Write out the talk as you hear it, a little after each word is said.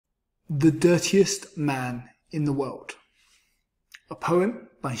The Dirtiest Man in the World. A poem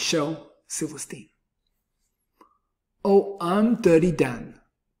by Shel Silvestein. Oh, I'm Dirty Dan,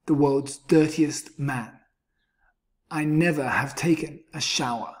 the world's dirtiest man. I never have taken a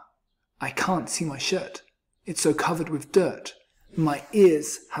shower. I can't see my shirt. It's so covered with dirt. My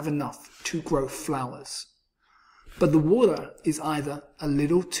ears have enough to grow flowers. But the water is either a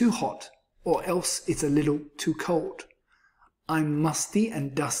little too hot or else it's a little too cold. I'm musty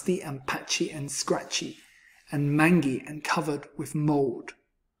and dusty and patchy and scratchy and mangy and covered with mould.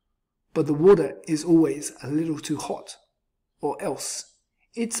 But the water is always a little too hot, or else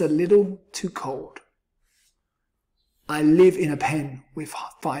it's a little too cold. I live in a pen with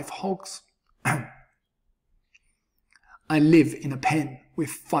 5 hogs. I live in a pen with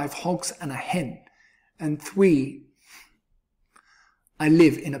 5 hogs and a hen, and 3. I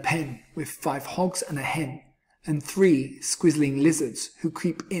live in a pen with 5 hogs and a hen, and 3 squizzling lizards who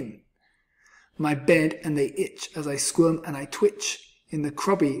creep in my bed, and they itch as I squirm and I twitch in the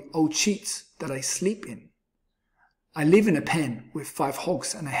crubby old sheets that I sleep in. I live in a pen with 5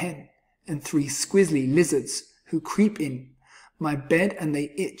 hogs and a hen, and 3 squizzly lizards who creep in my bed, and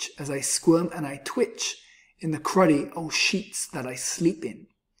they itch as I squirm and I twitch in the cruddy old sheets that I sleep in.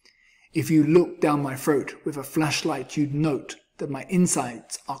 If you look down my throat with a flashlight, you'd note that my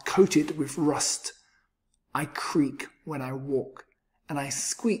insides are coated with rust. I creak when I walk, and I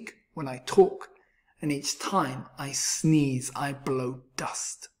squeak when I talk, and each time I sneeze I blow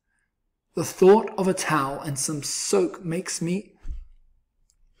dust. The thought of a towel and some soap makes me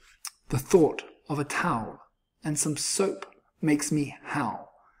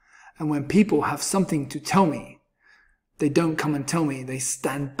howl. And when people have something to tell me, they don't come and tell me, they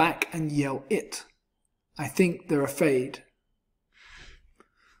stand back and yell it. I think they're afraid.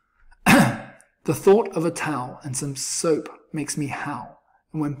 The thought of a towel and some soap makes me howl.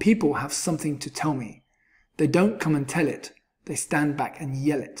 And when people have something to tell me, they don't come and tell it, they stand back and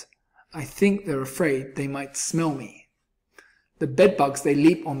yell it. I think they're afraid they might smell me. The bedbugs, they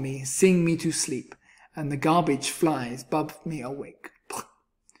leap on me, sing me to sleep, and the garbage flies buzz me awake.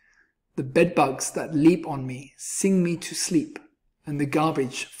 The bedbugs that leap on me, sing me to sleep, and the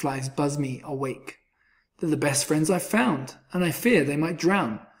garbage flies buzz me awake. They're the best friends I've found, and I fear they might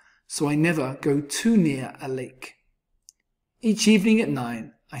drown, so I never go too near a lake. Each evening at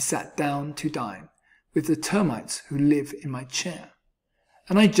 9, I sat down to dine with the termites who live in my chair,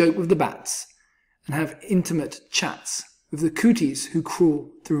 and I joke with the bats and have intimate chats with the cooties who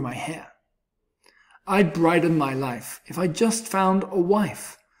crawl through my hair. I'd brighten my life if I just found a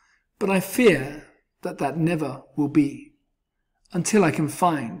wife, but I fear that that never will be, until I can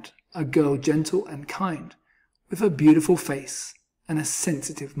find a girl gentle and kind, with a beautiful face and a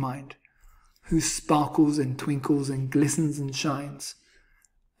sensitive mind, who sparkles and twinkles and glistens and shines,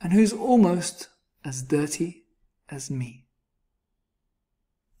 and who's almost as dirty as me.